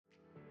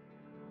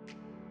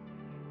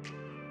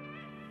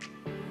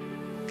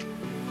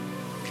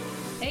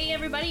Hey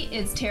everybody,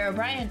 it's Tara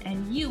Bryan,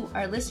 and you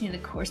are listening to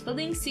the Course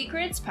Building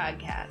Secrets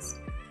podcast.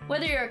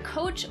 Whether you're a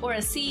coach or a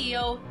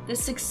CEO, the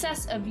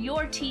success of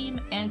your team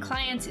and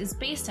clients is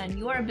based on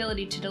your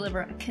ability to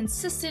deliver a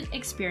consistent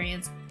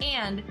experience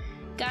and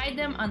guide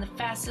them on the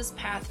fastest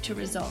path to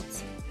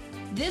results.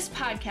 This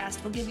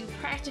podcast will give you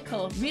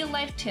practical,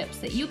 real-life tips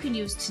that you can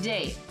use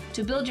today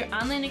to build your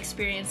online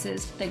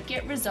experiences that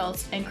get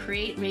results and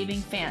create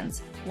raving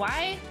fans.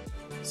 Why?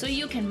 So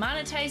you can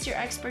monetize your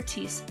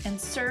expertise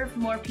and serve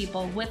more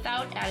people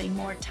without adding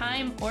more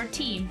time or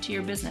team to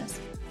your business.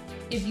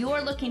 If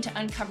you're looking to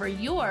uncover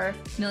your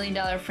 $1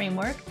 million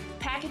framework,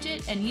 package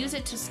it and use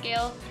it to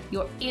scale,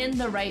 you're in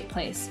the right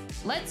place.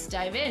 Let's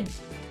dive in.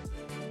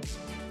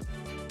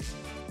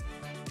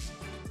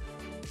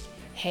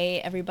 Hey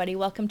everybody,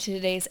 welcome to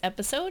today's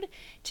episode.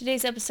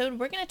 Today's episode,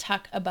 we're going to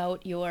talk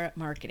about your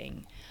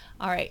marketing.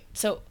 All right,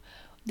 so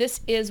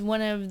this is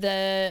one of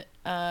the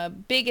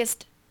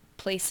biggest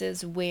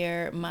places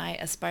where my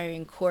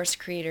aspiring course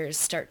creators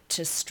start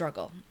to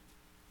struggle.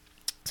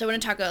 So I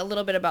want to talk a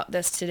little bit about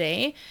this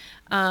today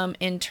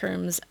in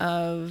terms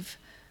of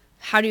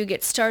how do you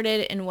get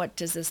started and what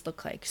does this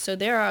look like. So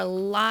there are a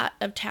lot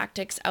of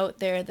tactics out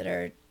there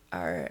that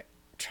are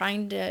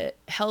trying to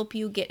help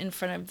you get in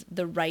front of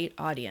the right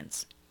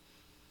audience.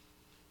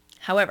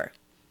 However,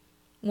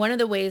 one of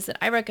the ways that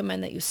I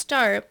recommend that you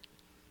start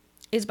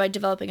is by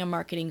developing a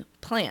marketing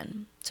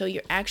plan. So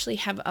you actually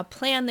have a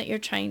plan that you're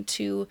trying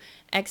to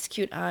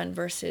execute on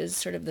versus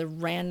sort of the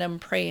random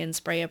pray and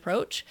spray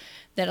approach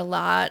that a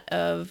lot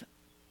of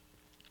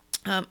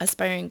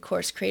aspiring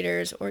course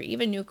creators or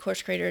even new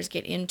course creators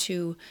get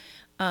into,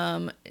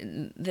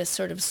 this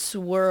sort of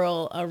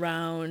swirl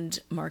around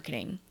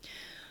marketing,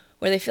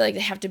 where they feel like they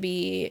have to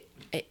be,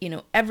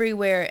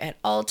 everywhere at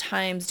all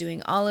times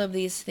doing all of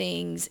these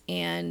things,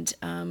 and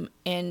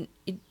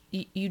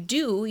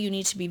you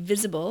need to be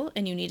visible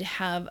and you need to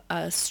have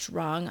a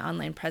strong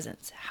online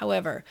presence.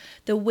 However,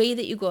 the way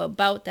that you go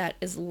about that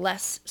is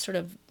less sort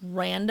of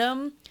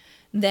random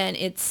than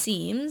it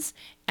seems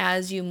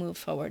as you move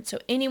forward. So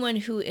anyone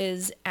who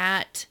is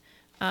at,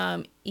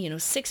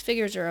 6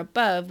 figures or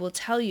above will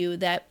tell you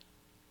that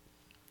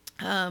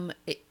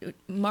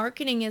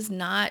marketing is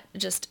not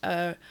just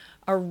a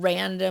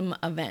random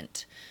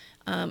event.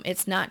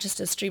 It's not just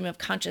a stream of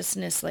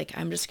consciousness, like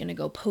I'm just going to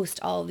go post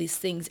all of these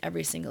things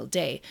every single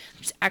day.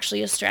 There's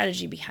actually a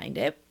strategy behind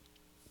it.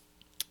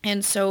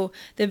 And so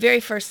the very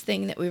first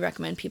thing that we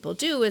recommend people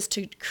do is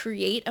to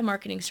create a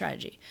marketing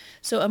strategy.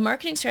 So a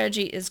marketing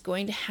strategy is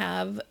going to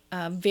have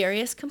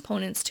various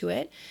components to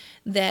it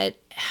that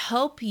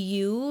help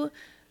you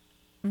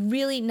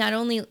really not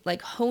only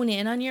like hone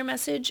in on your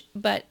message,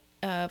 but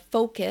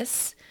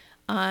focus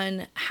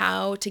on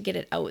how to get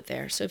it out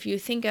there. So if you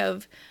think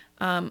of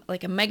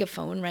like a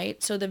megaphone,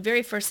 right? So the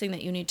very first thing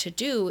that you need to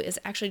do is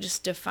actually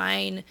just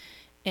define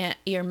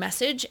your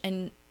message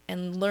and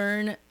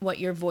learn what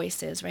your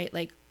voice is, right?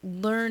 Like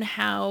learn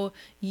how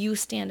you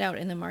stand out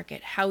in the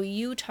market, how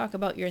you talk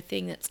about your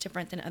thing that's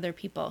different than other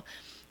people.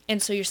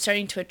 And so you're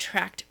starting to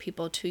attract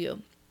people to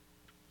you.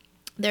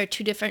 There are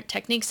two different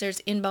techniques. There's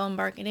inbound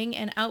marketing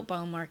and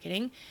outbound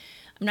marketing.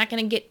 I'm not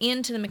going to get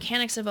into the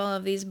mechanics of all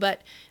of these,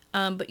 but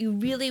you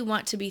really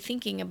want to be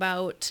thinking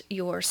about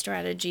your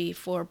strategy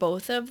for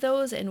both of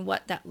those and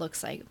what that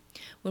looks like.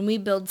 When we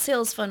build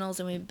sales funnels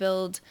and we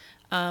build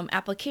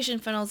application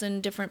funnels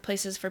in different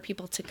places for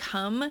people to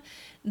come,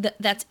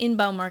 that's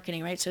inbound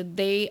marketing, right? So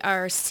they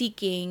are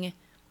seeking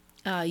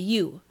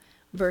you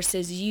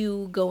versus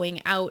you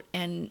going out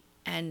and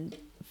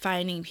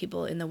finding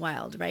people in the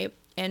wild, right?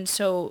 And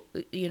so,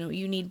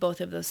 you need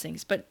both of those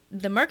things. But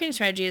the marketing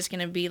strategy is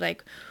going to be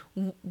like,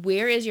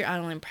 where is your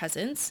online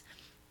presence?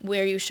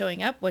 Where are you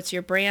showing up? What's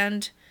your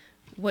brand?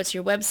 What's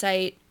your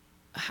website?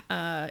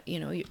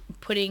 You're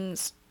putting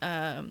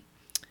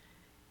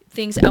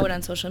things out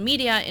on social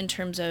media in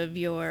terms of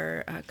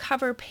your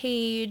cover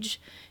page,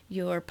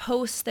 your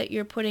posts that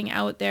you're putting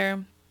out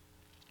there.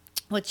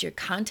 What's your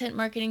content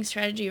marketing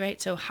strategy,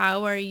 right? So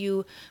how are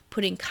you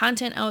putting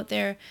content out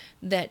there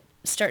that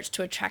starts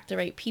to attract the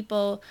right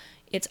people?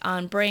 It's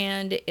on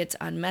brand, it's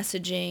on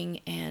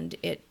messaging, and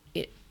it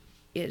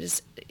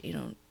is,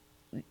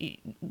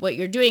 what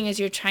you're doing is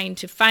you're trying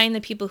to find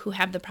the people who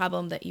have the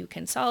problem that you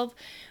can solve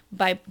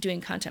by doing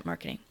content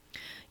marketing.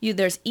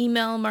 There's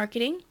email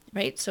marketing,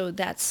 right? So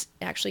that's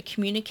actually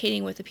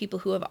communicating with the people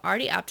who have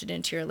already opted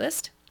into your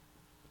list.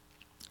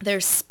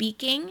 There's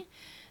speaking.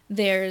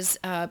 There's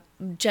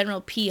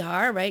general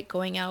PR, right?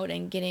 Going out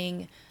and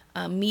getting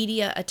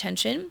media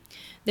attention.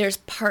 There's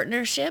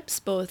partnerships,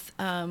 both,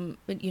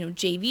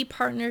 JV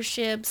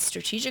partnerships,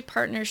 strategic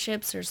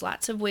partnerships. There's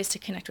lots of ways to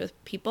connect with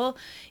people.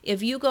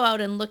 If you go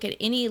out and look at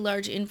any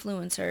large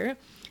influencer,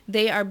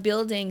 they are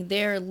building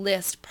their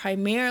list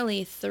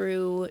primarily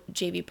through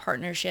JV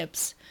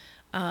partnerships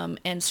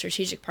and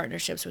strategic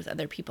partnerships with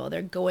other people.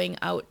 They're going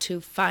out to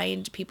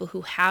find people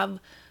who have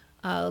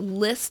a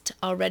list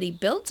already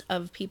built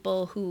of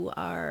people who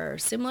are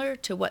similar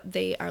to what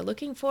they are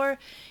looking for,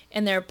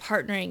 and they're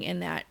partnering in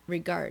that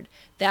regard.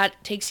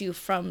 That takes you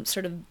from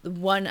sort of the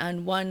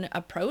one-on-one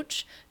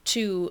approach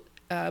to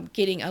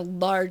getting a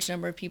large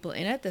number of people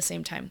in at the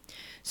same time.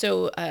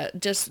 So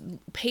just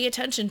pay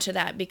attention to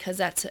that, because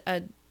that's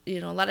a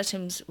lot of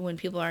times when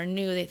people are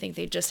new, they think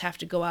they just have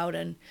to go out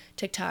on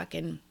TikTok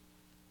and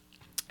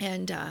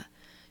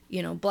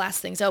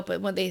blast things out.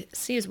 But what they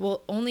see is,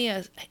 well, only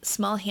a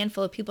small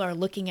handful of people are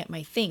looking at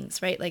my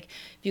things, right? Like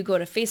if you go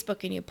to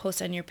Facebook and you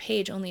post on your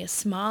page, only a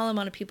small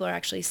amount of people are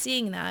actually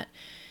seeing that.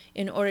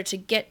 In order to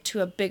get to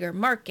a bigger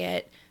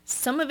market,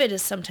 some of it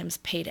is sometimes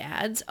paid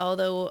ads,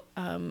 although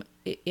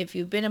if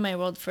you've been in my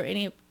world for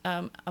any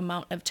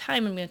amount of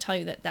time, I'm going to tell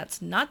you that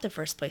that's not the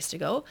first place to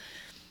go.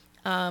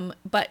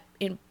 But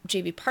in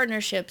JV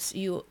partnerships,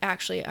 you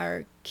actually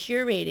are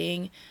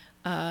curating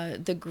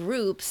the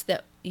groups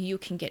that you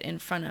can get in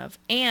front of.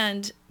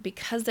 And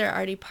because they're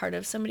already part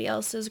of somebody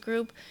else's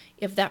group,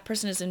 if that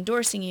person is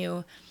endorsing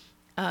you,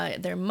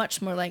 they're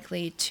much more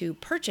likely to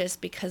purchase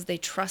because they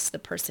trust the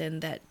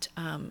person that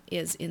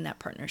is in that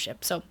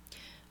partnership. So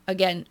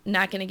again,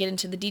 not going to get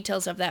into the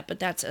details of that, but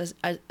that's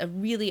a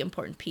really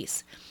important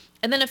piece.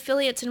 And then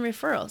affiliates and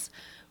referrals.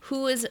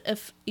 Who is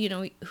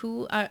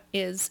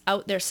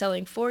out there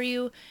selling for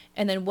you?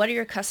 And then what are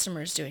your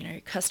customers doing? Are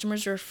your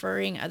customers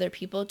referring other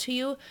people to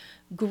you?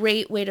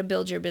 Great way to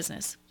build your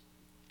business.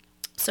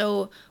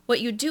 So what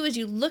you do is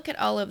you look at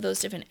all of those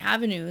different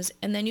avenues,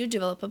 and then you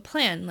develop a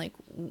plan. Like,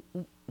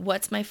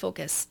 what's my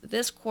focus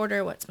this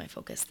quarter? What's my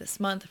focus this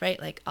month, right?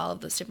 Like all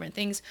of those different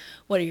things.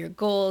 What are your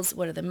goals?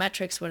 What are the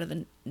metrics? What are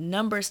the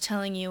numbers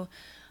telling you?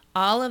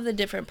 All of the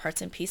different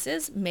parts and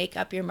pieces make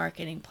up your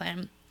marketing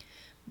plan.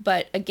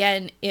 But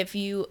again, if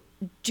you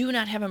do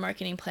not have a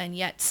marketing plan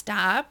yet,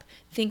 stop.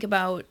 Think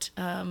about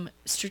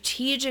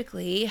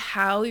strategically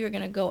how you're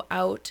going to go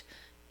out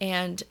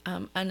and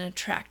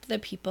attract the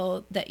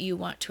people that you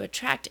want to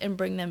attract and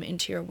bring them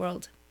into your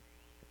world.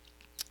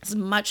 It's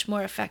much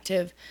more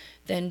effective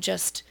than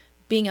just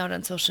being out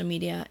on social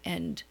media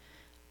and,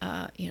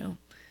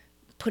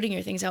 putting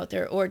your things out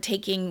there, or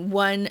taking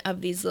one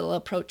of these little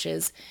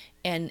approaches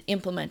and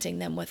implementing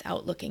them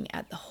without looking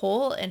at the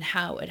whole and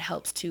how it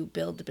helps to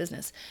build the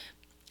business.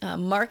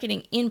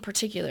 Marketing in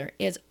particular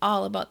is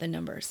all about the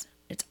numbers.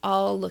 It's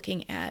all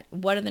looking at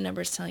what are the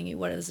numbers telling you,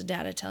 what is the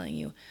data telling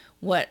you,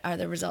 what are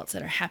the results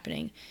that are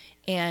happening.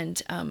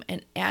 And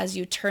as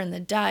you turn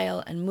the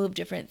dial and move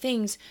different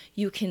things,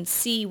 you can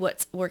see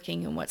what's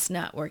working and what's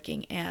not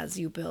working as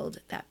you build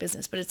that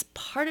business. But it's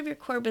part of your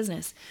core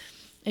business.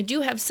 I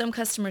do have some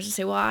customers who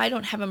say, well, I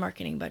don't have a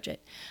marketing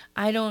budget.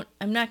 I'm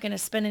not going to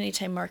spend any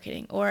time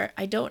marketing, or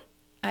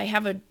I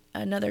have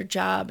another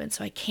job, and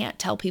so I can't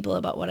tell people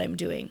about what I'm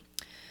doing.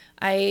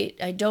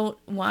 I don't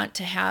want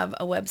to have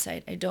a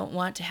website. I don't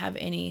want to have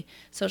any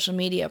social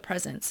media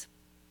presence.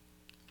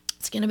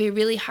 It's going to be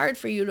really hard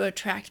for you to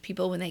attract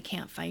people when they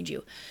can't find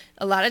you.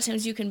 A lot of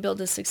times you can build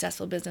a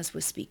successful business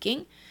with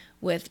speaking,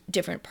 with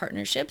different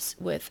partnerships,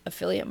 with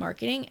affiliate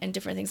marketing and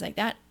different things like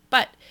that.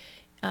 But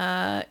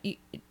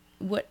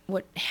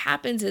what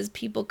happens is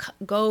people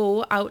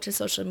go out to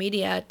social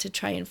media to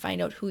try and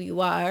find out who you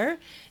are,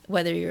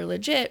 whether you're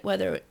legit,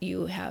 whether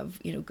you have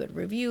good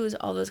reviews,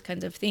 all those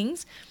kinds of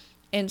things.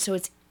 And so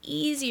it's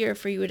easier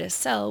for you to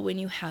sell when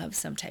you have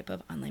some type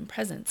of online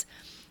presence.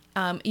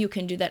 You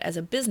can do that as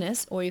a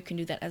business, or you can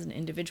do that as an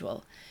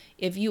individual.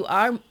 If you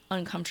are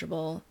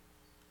uncomfortable,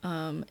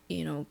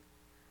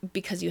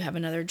 because you have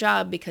another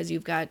job, because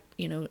you've got,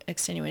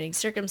 extenuating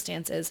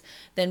circumstances,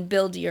 then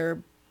build your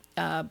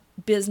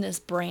business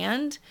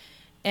brand,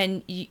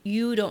 and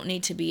you don't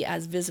need to be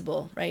as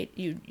visible, right?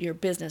 Your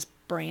business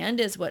brand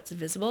is what's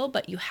visible,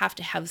 but you have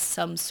to have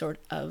some sort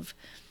of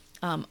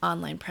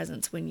online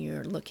presence when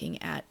you're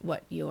looking at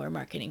what your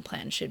marketing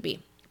plan should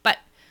be. But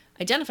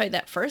identify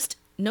that first.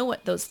 Know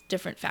what those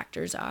different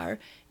factors are,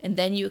 and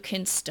then you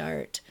can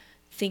start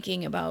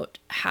thinking about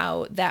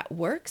how that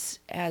works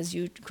as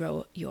you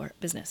grow your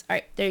business. All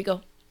right, there you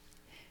go.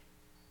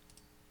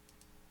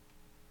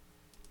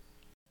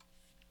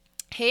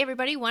 Hey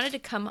everybody, wanted to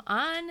come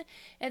on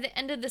at the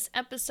end of this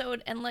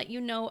episode and let you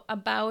know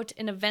about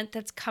an event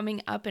that's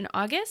coming up in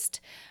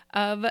August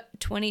of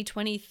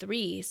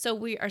 2023. So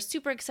we are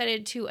super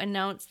excited to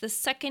announce the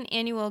second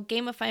annual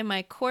Gamify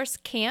My Course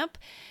Camp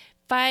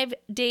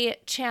 5-day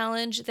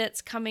challenge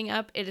that's coming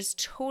up. It is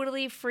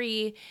totally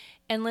free.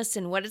 And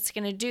listen, what it's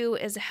going to do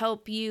is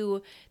help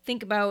you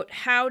think about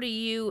how do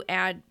you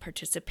add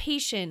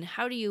participation?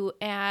 How do you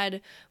add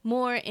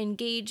more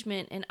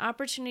engagement and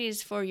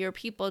opportunities for your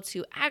people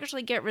to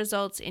actually get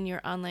results in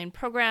your online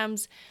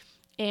programs?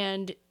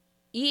 And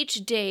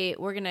each day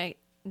we're going to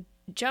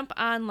jump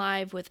on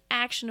live with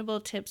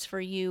actionable tips for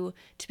you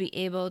to be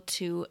able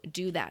to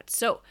do that.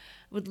 So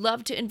would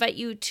love to invite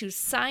you to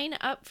sign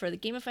up for the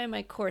Gamify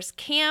My Course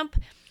Camp.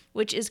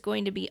 which is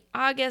going to be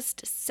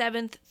August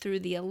 7th through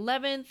the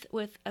 11th,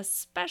 with a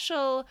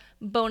special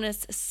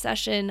bonus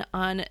session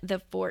on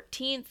the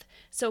 14th.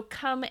 So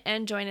come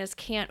and join us.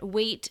 Can't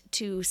wait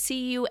to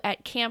see you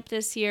at camp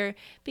this year,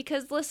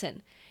 because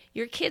listen,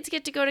 your kids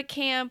get to go to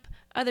camp,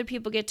 other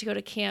people get to go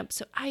to camp.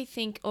 So I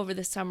think over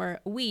the summer,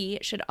 we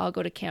should all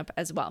go to camp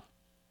as well.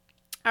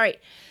 All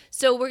right,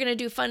 so we're going to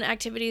do fun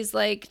activities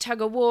like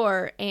tug of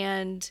war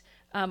and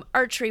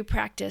archery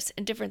practice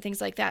and different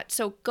things like that.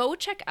 So go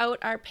check out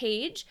our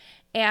page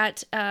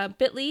at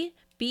bit.ly,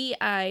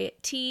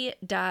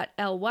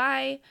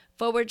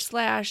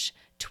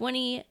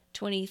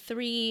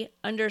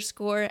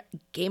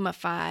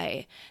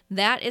 bit.ly/2023_gamify.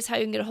 That is how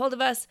you can get a hold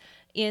of us.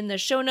 In the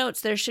show notes,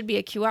 there should be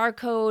a QR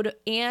code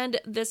and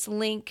this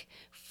link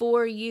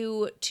for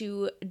you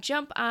to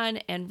jump on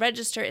and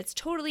register. It's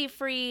totally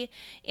free,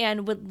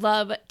 and would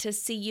love to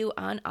see you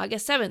on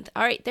August 7th.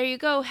 All right, there you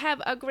go.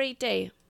 Have a great day.